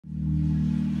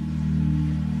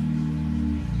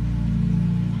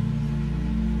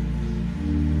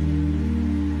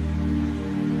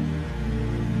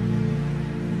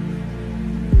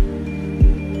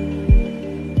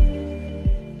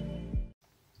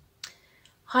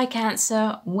Hi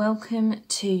Cancer, welcome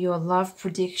to your love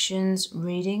predictions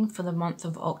reading for the month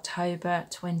of October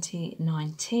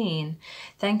 2019.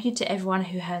 Thank you to everyone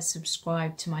who has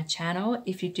subscribed to my channel.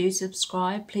 If you do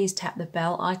subscribe, please tap the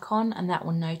bell icon and that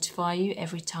will notify you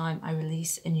every time I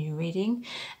release a new reading.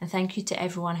 And thank you to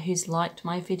everyone who's liked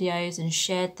my videos and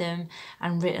shared them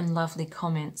and written lovely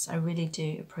comments. I really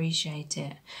do appreciate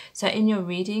it. So in your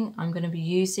reading, I'm going to be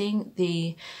using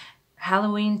the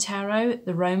Halloween Tarot,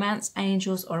 the Romance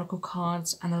Angels Oracle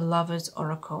cards, and the Lovers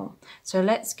Oracle. So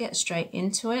let's get straight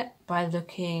into it by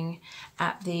looking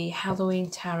at the Halloween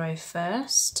Tarot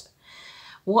first.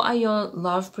 What are your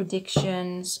love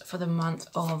predictions for the month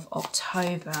of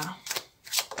October?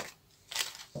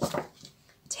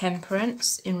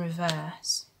 Temperance in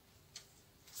reverse.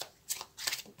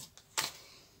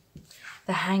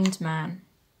 The Hanged Man.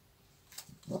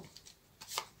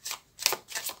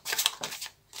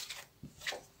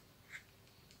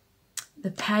 The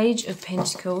Page of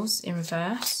Pentacles in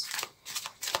reverse.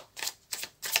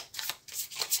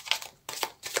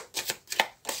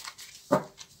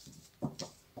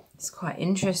 It's quite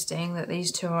interesting that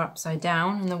these two are upside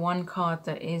down and the one card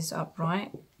that is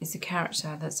upright is the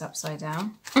character that's upside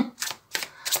down.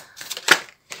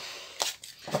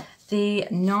 The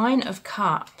Nine of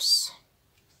Cups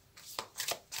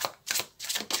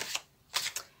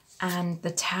and the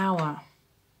Tower.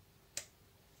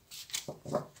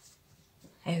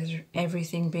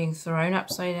 Everything being thrown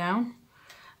upside down.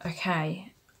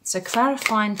 Okay, so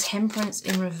clarifying Temperance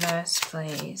in reverse,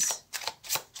 please.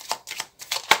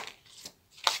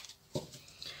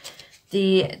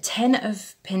 The Ten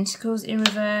of Pentacles in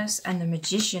reverse and the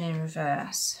Magician in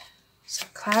reverse. So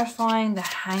clarifying the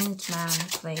Hanged Man,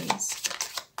 please.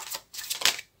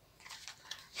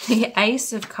 The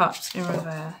Ace of Cups in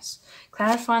reverse.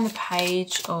 Clarifying the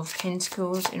Page of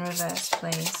Pentacles in reverse,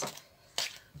 please.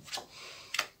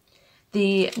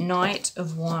 The Knight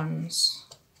of Wands.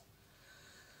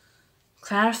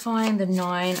 Clarifying the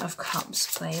Nine of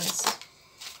Cups, please.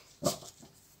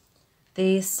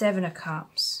 The Seven of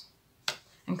Cups.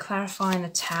 And clarifying the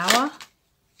Tower.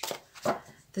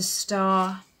 The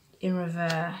Star in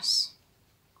reverse.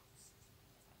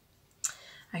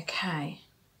 Okay.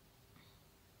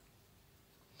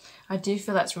 I do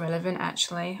feel that's relevant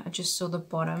actually. I just saw the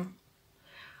bottom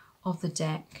of the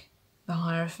deck, the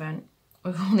Hierophant,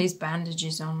 with all these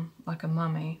bandages on, like a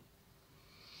mummy.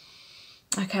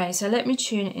 Okay, so let me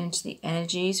tune into the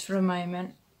energies for a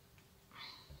moment.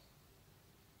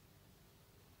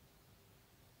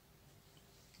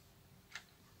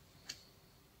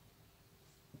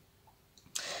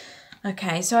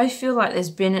 Okay, so I feel like there's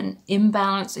been an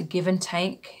imbalance, a give and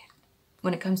take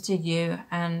when it comes to you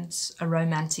and a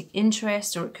romantic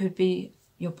interest, or it could be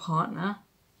your partner.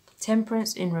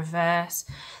 Temperance in reverse.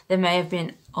 There may have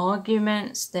been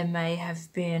arguments, there may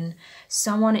have been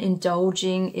someone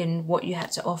indulging in what you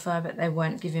had to offer but they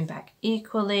weren't giving back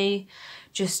equally,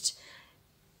 just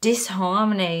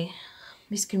disharmony,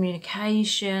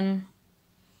 miscommunication,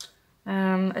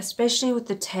 especially with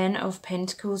the Ten of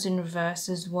Pentacles in reverse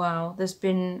as well. There's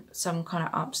been some kind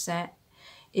of upset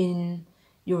in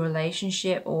your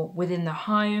relationship or within the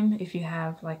home if you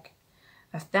have like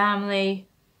a family.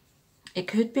 It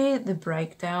could be the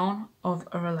breakdown of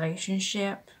a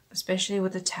relationship, especially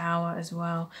with the Tower as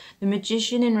well. The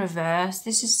Magician in reverse,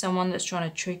 this is someone that's trying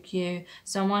to trick you,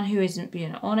 someone who isn't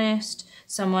being honest,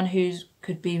 someone who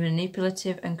could be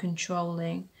manipulative and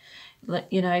controlling.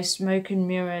 You know, smoke and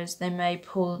mirrors, they may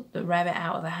pull the rabbit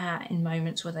out of the hat in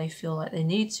moments where they feel like they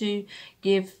need to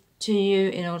give to you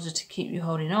in order to keep you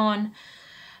holding on.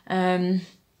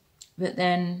 But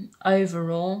then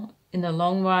overall, in the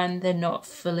long run, they're not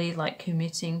fully like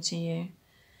committing to you.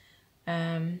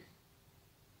 There's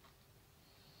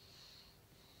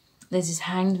this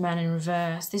Hanged Man in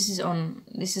reverse.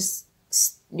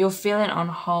 You're feeling on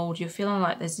hold. You're feeling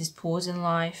like there's this pause in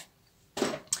life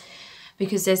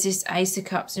because there's this Ace of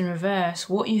Cups in reverse.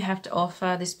 What you have to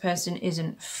offer, this person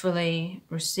isn't fully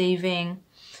receiving,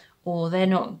 or they're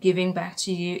not giving back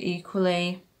to you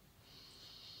equally.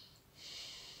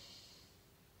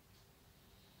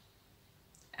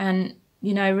 And,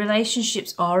 you know,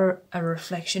 relationships are a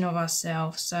reflection of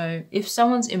ourselves. So if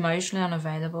someone's emotionally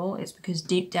unavailable, it's because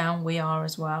deep down we are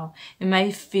as well. It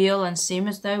may feel and seem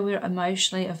as though we're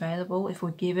emotionally available if we're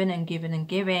giving and giving and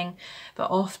giving, but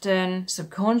often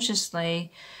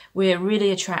subconsciously we're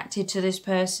really attracted to this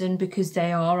person because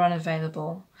they are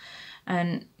unavailable.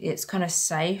 And it's kind of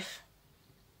safe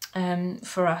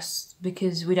for us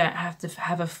because we don't have to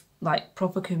have a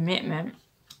proper commitment.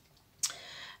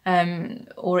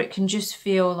 Or it can just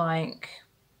feel like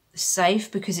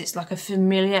safe because it's like a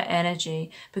familiar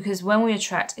energy. Because when we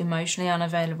attract emotionally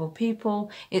unavailable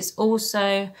people, it's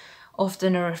also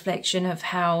often a reflection of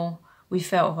how we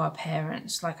felt of our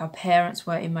parents. Like our parents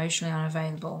were emotionally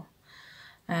unavailable.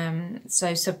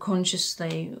 So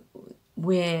subconsciously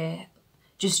we're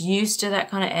just used to that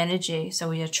kind of energy. So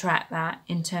we attract that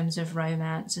in terms of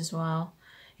romance as well,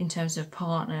 in terms of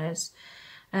partners.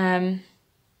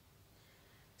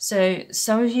 So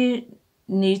some of you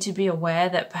need to be aware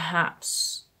that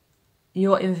perhaps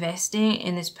you're investing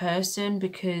in this person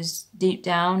because deep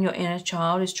down your inner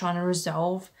child is trying to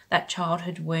resolve that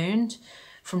childhood wound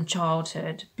from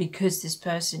childhood, because this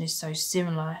person is so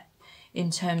similar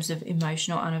in terms of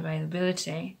emotional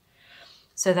unavailability.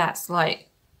 So that's like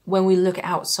when we look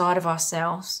outside of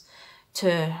ourselves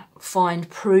to find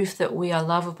proof that we are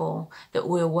lovable, that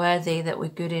we're worthy, that we're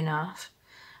good enough.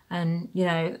 And, you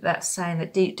know, that's saying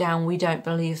that deep down we don't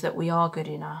believe that we are good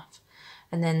enough.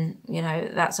 And then, you know,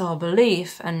 that's our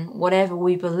belief, and whatever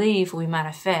we believe, we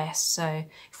manifest. So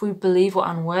if we believe we're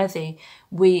unworthy,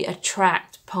 we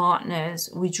attract partners,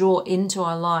 we draw into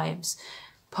our lives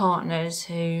partners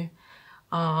who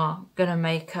are going to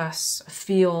make us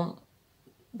feel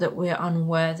that we're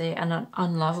unworthy and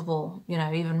unlovable, you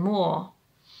know, even more.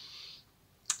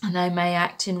 And they may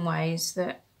act in ways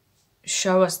that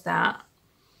show us that.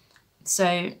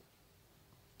 So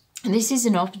this is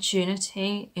an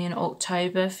opportunity in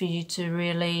October for you to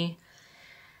really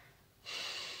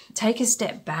take a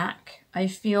step back, I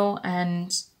feel,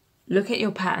 and look at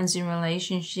your patterns in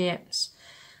relationships.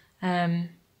 Because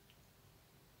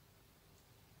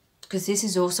this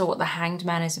is also what the Hanged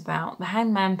Man is about. The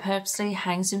Hanged Man purposely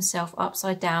hangs himself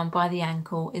upside down by the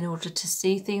ankle in order to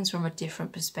see things from a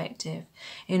different perspective,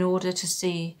 in order to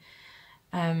see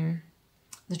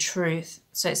the truth.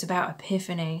 So it's about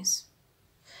epiphanies.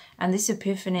 And this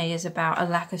epiphany is about a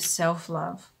lack of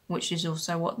self-love, which is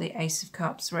also what the Ace of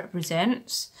Cups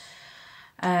represents.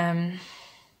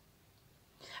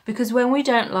 Because when we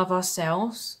don't love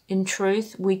ourselves, in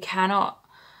truth, we're not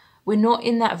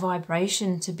in that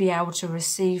vibration to be able to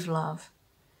receive love.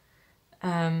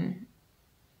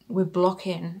 We're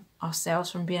blocking ourselves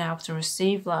from being able to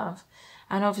receive love.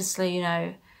 And obviously, you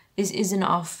know, this isn't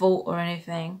our fault or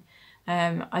anything.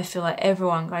 I feel like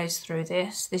everyone goes through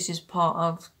this. This is part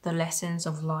of the lessons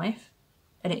of life,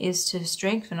 and it is to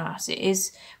strengthen us.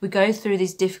 We go through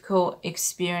these difficult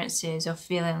experiences of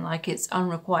feeling like it's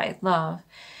unrequited love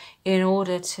in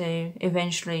order to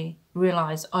eventually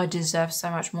realize I deserve so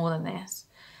much more than this.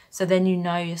 So then you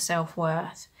know your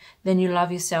self-worth. Then you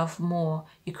love yourself more.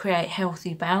 You create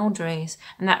healthy boundaries,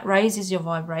 and that raises your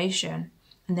vibration.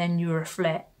 And then you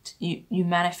reflect. You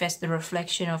manifest the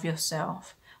reflection of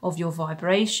yourself, of your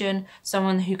vibration,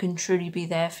 someone who can truly be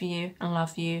there for you and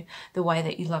love you the way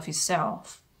that you love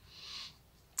yourself.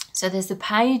 So there's the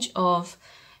Page of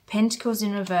Pentacles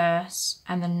in reverse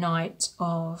and the Knight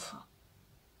of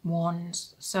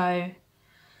Wands. So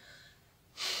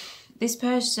this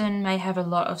person may have a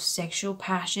lot of sexual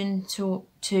passion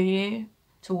towards you,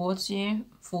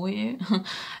 for you.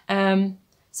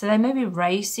 So they may be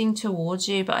racing towards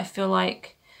you, but I feel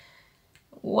like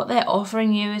what they're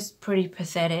offering you is pretty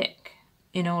pathetic,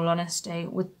 in all honesty,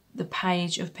 with the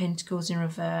Page of Pentacles in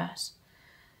reverse.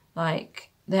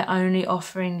 Like, they're only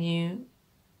offering you,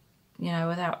 you know,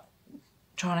 without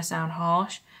trying to sound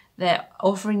harsh, they're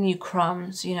offering you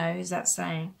crumbs, you know, is that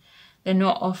saying? They're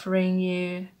not offering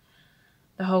you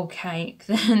the whole cake.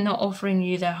 They're not offering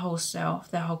you their whole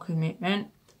self, their whole commitment.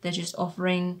 They're just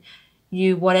offering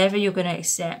you whatever you're going to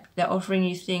accept. They're offering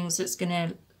you things that's going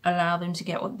to allow them to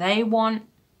get what they want.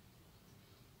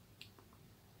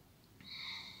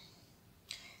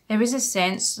 There is a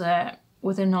sense that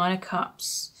with the Nine of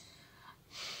Cups,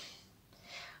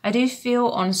 I do feel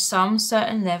on some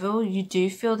certain level, you do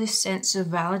feel this sense of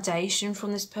validation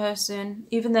from this person.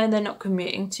 Even though they're not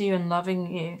committing to you and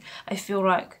loving you, I feel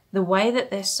like the way that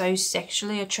they're so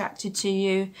sexually attracted to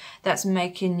you, that's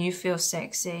making you feel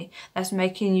sexy. That's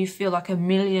making you feel like $1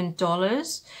 million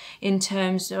in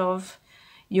terms of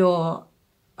your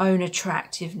own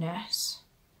attractiveness.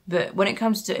 But when it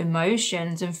comes to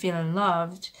emotions and feeling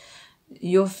loved,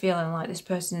 you're feeling like this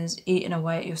person's eating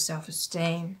away at your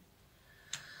self-esteem.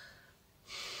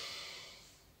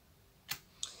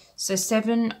 So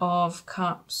 7 of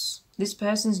Cups. This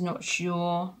person's not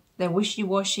sure. They're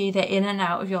wishy-washy. They're in and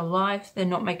out of your life. They're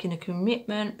not making a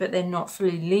commitment, but they're not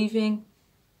fully leaving.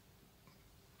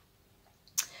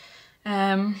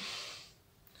 And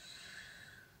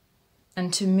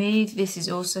to me, this is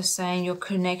also saying your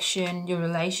connection, your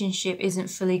relationship isn't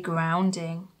fully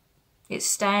grounding. It's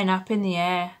staying up in the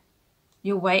air.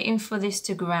 You're waiting for this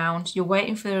to ground. You're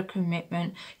waiting for a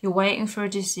commitment. You're waiting for a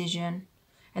decision.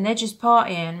 And they're just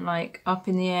partying, like, up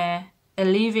in the air. They're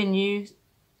leaving you.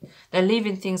 They're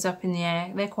leaving things up in the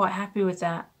air. They're quite happy with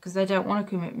that because they don't want a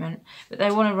commitment. But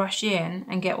they want to rush in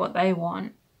and get what they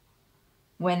want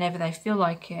whenever they feel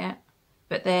like it.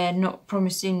 But they're not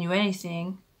promising you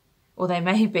anything. Or they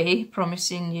may be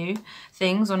promising you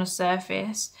things on a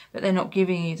surface, but they're not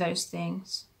giving you those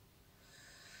things.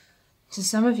 So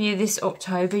some of you, this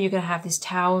October, you're going to have this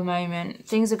tower moment.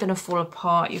 Things are going to fall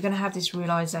apart. You're going to have this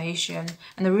realization.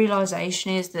 And the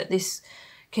realization is that this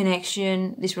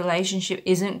connection, this relationship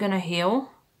isn't going to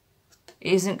heal.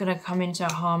 It isn't going to come into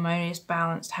a harmonious,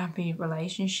 balanced, happy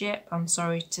relationship, I'm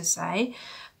sorry to say.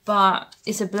 But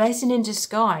it's a blessing in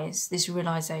disguise, this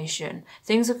realization.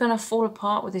 Things are going to fall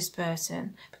apart with this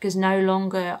person because no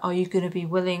longer are you going to be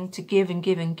willing to give and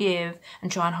give and give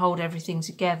and try and hold everything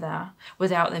together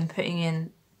without them putting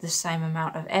in the same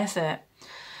amount of effort.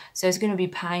 So it's going to be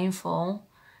painful,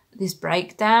 this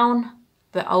breakdown,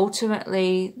 but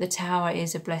ultimately the tower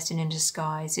is a blessing in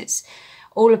disguise. It's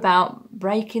all about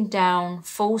breaking down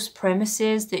false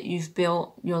premises that you've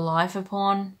built your life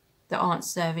upon, that aren't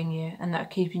serving you and that are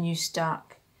keeping you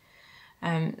stuck.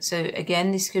 So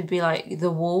again, this could be like the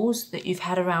walls that you've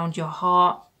had around your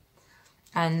heart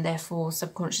and therefore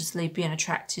subconsciously being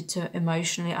attracted to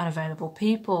emotionally unavailable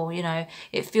people. You know,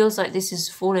 it feels like this is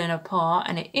falling apart,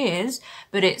 and it is,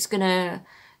 but it's going to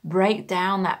break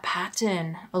down that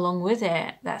pattern along with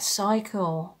it, that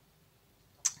cycle,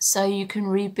 so you can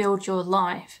rebuild your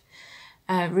life,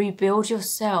 rebuild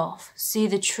yourself, see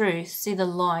the truth, see the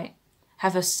light,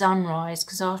 have a sunrise,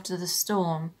 because after the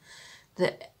storm,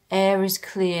 the air is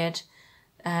cleared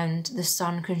and the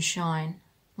sun can shine.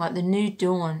 Like the new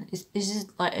dawn. This is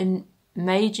like a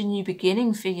major new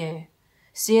beginning for you.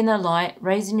 Seeing the light,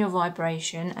 raising your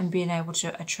vibration and being able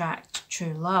to attract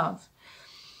true love.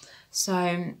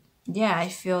 So, yeah, I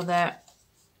feel that...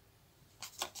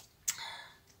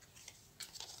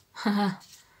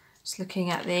 Just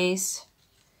looking at these.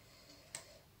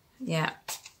 Yeah.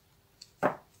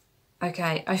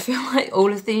 Okay, I feel like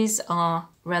all of these are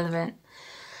relevant.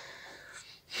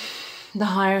 The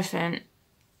Hierophant.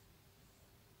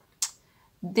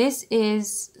 This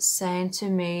is saying to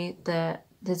me that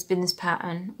there's been this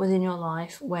pattern within your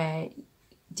life where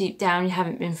deep down you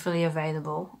haven't been fully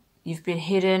available. You've been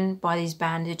hidden by these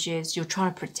bandages. You're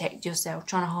trying to protect yourself,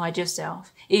 trying to hide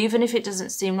yourself. Even if it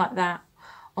doesn't seem like that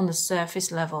on the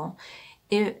surface level.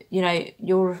 You know,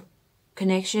 your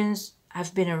connections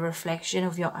have been a reflection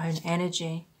of your own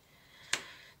energy.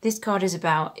 This card is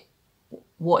about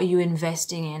what are you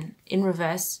investing in. In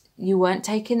reverse, you weren't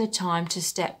taking the time to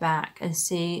step back and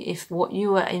see if what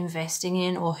you were investing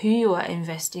in or who you were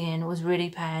investing in was really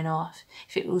paying off,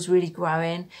 if it was really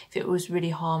growing, if it was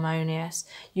really harmonious.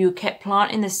 You kept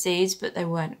planting the seeds, but they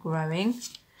weren't growing.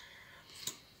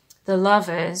 The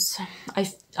Lovers,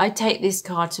 I take this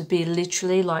card to be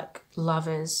literally like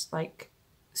lovers, like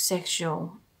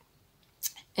sexual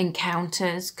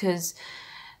encounters, because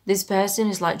this person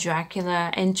is like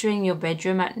Dracula entering your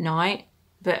bedroom at night,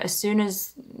 but as soon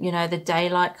as, you know, the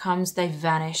daylight comes, they've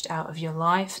vanished out of your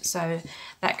life. So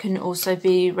that can also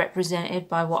be represented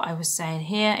by what I was saying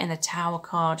here in the Tower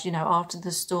card. You know, after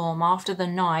the storm, after the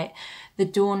night, the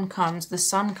dawn comes, the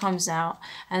sun comes out,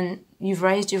 and you've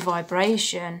raised your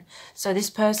vibration. So this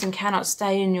person cannot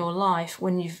stay in your life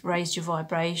when you've raised your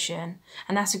vibration,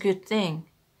 and that's a good thing,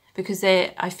 because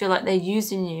I feel like they're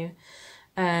using you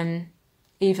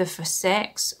either for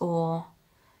sex or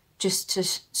just to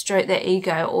stroke their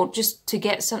ego or just to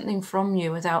get something from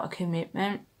you without a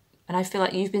commitment. And I feel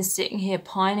like you've been sitting here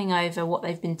pining over what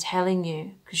they've been telling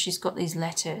you, because she's got these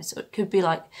letters. Or it could be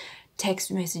like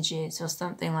text messages or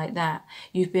something like that.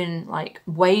 You've been like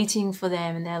waiting for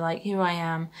them and they're like, here I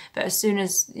am. But as soon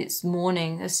as it's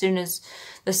morning, as soon as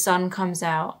the sun comes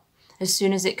out, as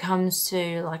soon as it comes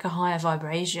to like a higher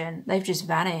vibration, they've just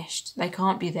vanished. They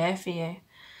can't be there for you.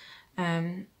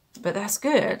 But that's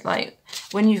good. Like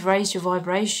when you've raised your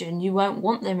vibration, you won't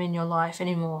want them in your life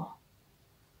anymore.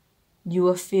 You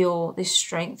will feel this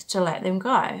strength to let them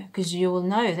go, because you will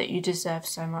know that you deserve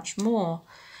so much more.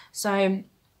 So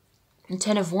in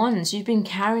 10 of Wands, you've been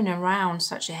carrying around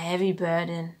such a heavy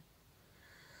burden.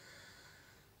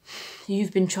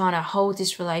 You've been trying to hold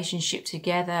this relationship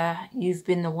together. You've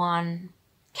been the one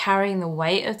carrying the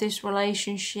weight of this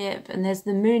relationship, and there's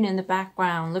the moon in the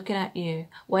background looking at you,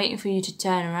 waiting for you to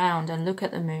turn around and look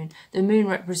at the moon. The moon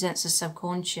represents the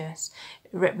subconscious.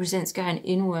 It represents going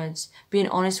inwards, being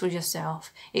honest with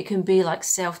yourself. It can be like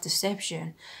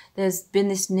self-deception. There's been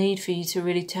this need for you to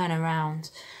really turn around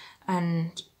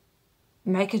and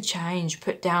make a change,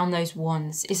 put down those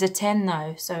wands. It's a 10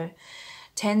 though, so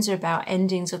 10s are about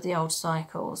endings of the old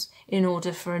cycles in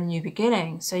order for a new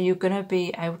beginning. So you're going to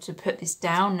be able to put this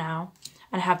down now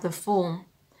and have the form.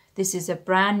 This is a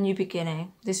brand new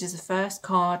beginning. This is the first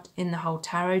card in the whole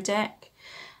tarot deck.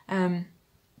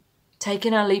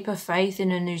 Taking a leap of faith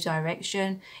in a new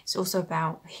direction. It's also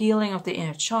about healing of the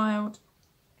inner child.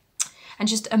 And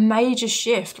just a major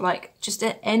shift, like just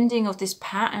an ending of this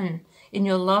pattern in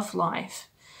your love life.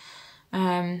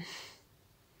 A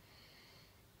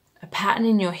pattern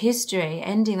in your history,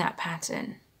 ending that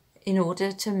pattern in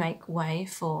order to make way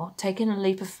for taking a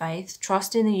leap of faith,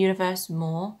 trusting the universe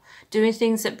more, doing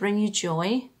things that bring you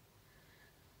joy.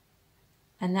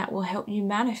 And that will help you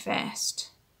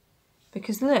manifest.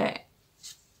 Because look,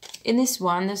 in this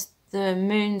one, the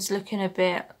moon's looking a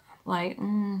bit like,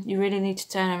 you really need to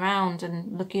turn around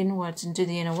and look inwards and do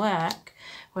the inner work.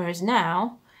 Whereas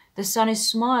now, the sun is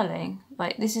smiling.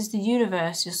 Like, this is the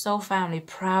universe, your soul family,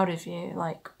 proud of you.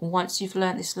 Like, once you've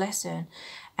learned this lesson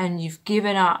and you've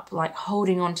given up, like,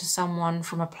 holding on to someone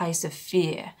from a place of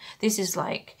fear. This is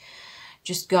like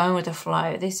just going with the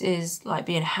flow. This is like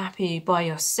being happy by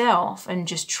yourself and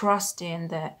just trusting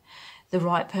that the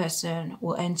right person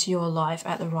will enter your life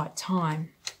at the right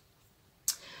time.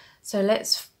 So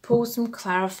let's pull some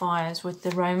clarifiers with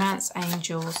the Romance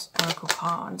Angels Oracle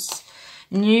cards.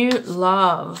 New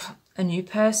love. A new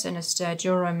person has stirred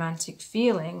your romantic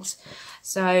feelings.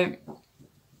 So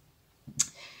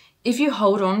if you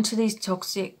hold on to these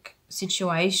toxic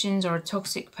situations or a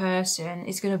toxic person,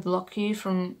 it's going to block you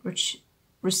from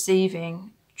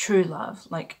receiving true love,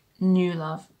 like new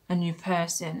love, a new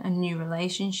person, a new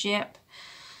relationship.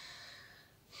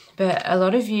 But a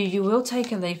lot of you will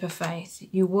take a leap of faith.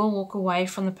 You will walk away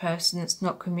from the person that's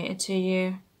not committed to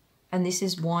you. And this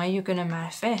is why you're going to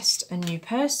manifest a new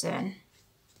person.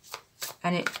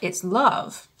 And it's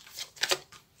love.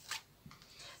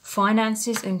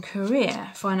 Finances and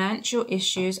career. Financial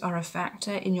issues are a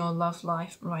factor in your love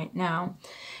life right now.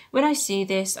 When I see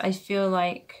this, I feel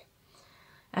like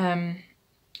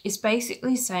it's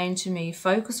basically saying to me,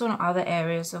 focus on other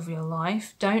areas of your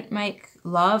life. Don't make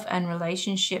love and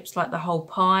relationships like the whole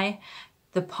pie.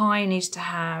 The pie needs to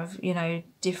have, you know,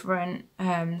 different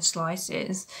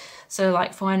slices. So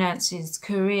like finances,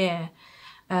 career,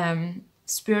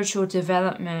 spiritual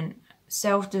development,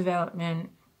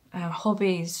 self-development,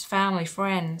 hobbies, family,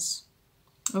 friends,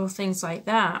 all things like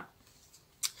that.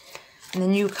 And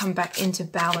then you come back into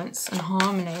balance and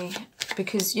harmony.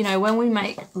 Because, you know, when we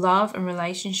make love and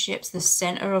relationships the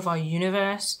center of our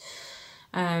universe,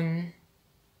 then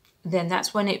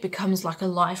that's when it becomes like a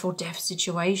life or death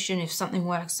situation. If something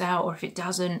works out or if it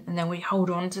doesn't, and then we hold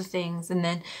on to things and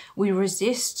then we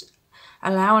resist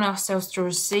allowing ourselves to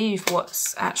receive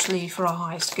what's actually for our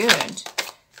highest good.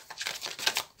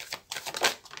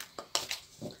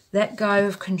 Let go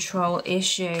of control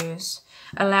issues.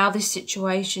 Allow this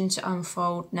situation to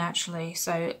unfold naturally.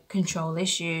 So control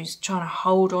issues, trying to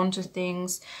hold on to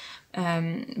things,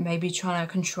 maybe trying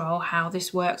to control how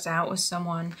this works out with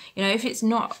someone. You know, if it's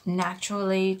not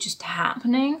naturally just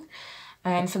happening,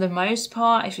 for the most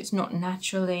part, if it's not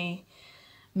naturally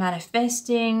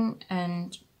manifesting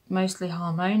and mostly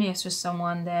harmonious with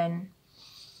someone, then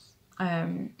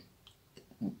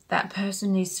that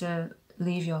person needs to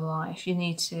leave your life. You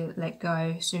need to let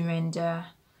go, surrender,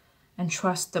 and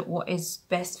trust that what is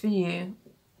best for you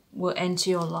will enter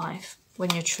your life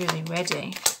when you're truly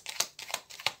ready.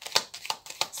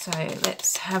 So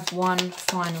let's have one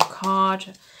final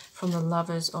card from the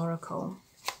Lovers Oracle.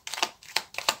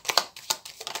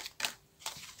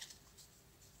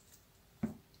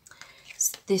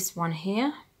 It's this one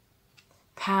here.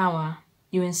 Power.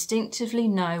 You instinctively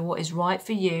know what is right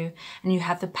for you, and you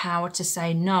have the power to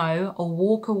say no or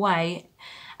walk away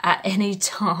at any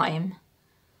time.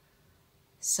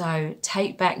 So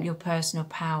take back your personal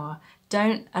power.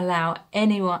 Don't allow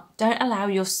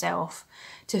yourself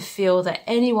to feel that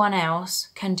anyone else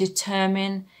can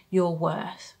determine your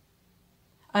worth.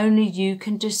 Only you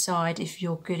can decide if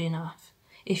you're good enough,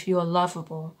 if you're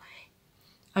lovable.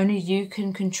 Only you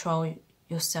can control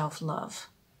your self-love.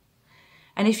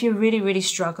 And if you're really, really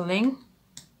struggling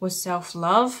with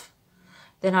self-love,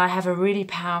 then I have a really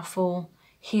powerful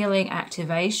healing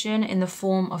activation in the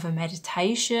form of a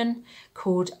meditation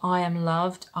called I Am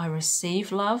Loved, I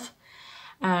Receive Love.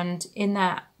 And in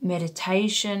that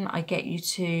meditation, I get you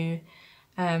to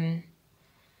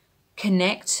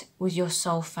connect with your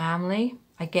soul family.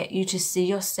 I get you to see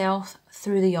yourself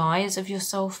through the eyes of your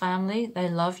soul family. They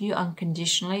love you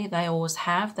unconditionally. They always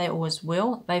have. They always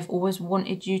will. They've always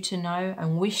wanted you to know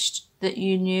and wished that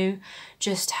you knew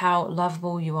just how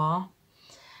lovable you are.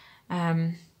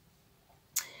 And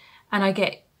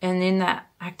in that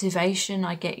activation,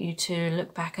 I get you to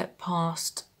look back at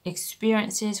past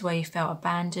experiences where you felt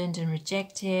abandoned and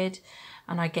rejected.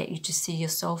 And I get you to see your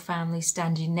soul family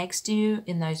standing next to you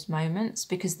in those moments,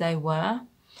 because they were.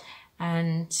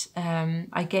 And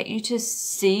I get you to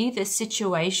see the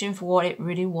situation for what it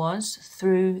really was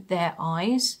through their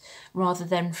eyes, rather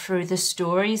than through the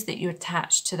stories that you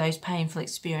attach to those painful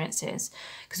experiences.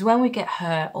 Because when we get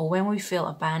hurt or when we feel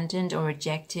abandoned or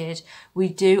rejected, we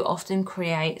do often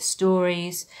create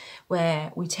stories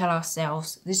where we tell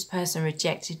ourselves, this person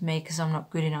rejected me because I'm not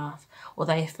good enough, or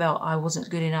they felt I wasn't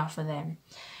good enough for them.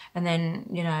 And then,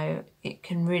 you know, it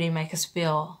can really make us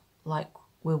feel like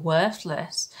we're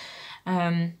worthless.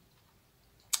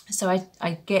 So I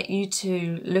get you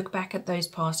to look back at those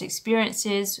past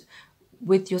experiences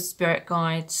with your spirit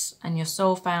guides and your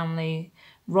soul family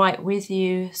right with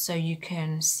you, so you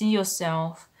can see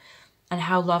yourself and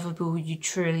how lovable you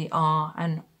truly are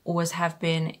and always have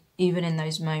been, even in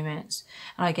those moments.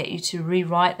 And I get you to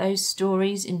rewrite those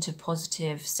stories into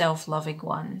positive, self-loving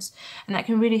ones. And that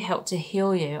can really help to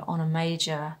heal you on a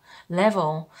major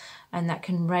level, and that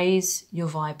can raise your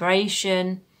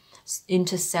vibration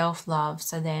into self-love,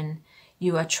 so then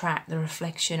you attract the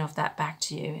reflection of that back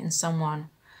to you in someone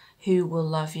who will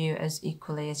love you as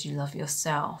equally as you love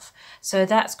yourself. So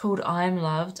that's called I Am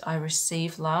Loved, I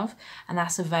Receive Love, and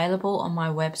that's available on my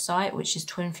website, which is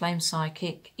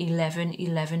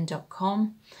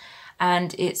twinflamepsychic1111.com,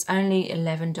 and it's only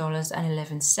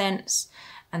 $11.11,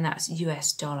 and that's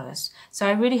US dollars. So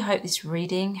I really hope this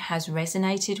reading has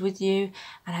resonated with you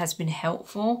and has been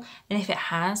helpful. And if it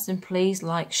has, then please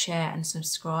like, share and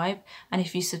subscribe. And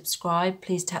if you subscribe,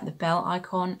 please tap the bell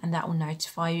icon, and that will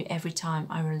notify you every time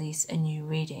I release a new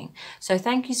reading. So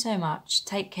thank you so much.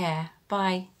 Take care.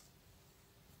 Bye.